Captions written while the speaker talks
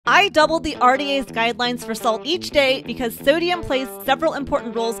I doubled the RDA's guidelines for salt each day because sodium plays several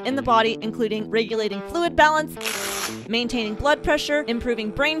important roles in the body, including regulating fluid balance, maintaining blood pressure, improving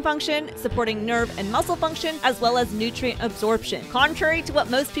brain function, supporting nerve and muscle function, as well as nutrient absorption. Contrary to what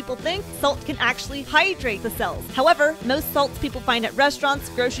most people think, salt can actually hydrate the cells. However, most salts people find at restaurants,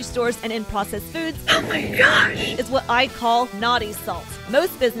 grocery stores, and in processed foods, oh my gosh, is what I call naughty salt.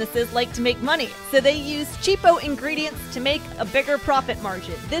 Most businesses like to make money, so they use cheapo ingredients to make a bigger profit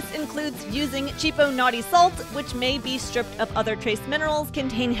margin. This includes using cheapo naughty salt, which may be stripped of other trace minerals,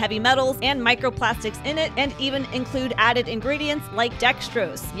 contain heavy metals and microplastics in it, and even include added ingredients like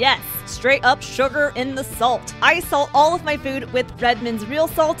dextrose. Yes, straight up sugar in the salt. I salt all of my food with Redmond's Real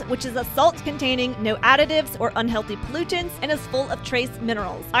Salt, which is a salt containing no additives or unhealthy pollutants and is full of trace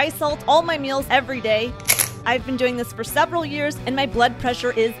minerals. I salt all my meals every day. I've been doing this for several years and my blood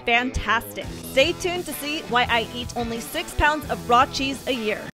pressure is fantastic. Stay tuned to see why I eat only 6 pounds of raw cheese a year.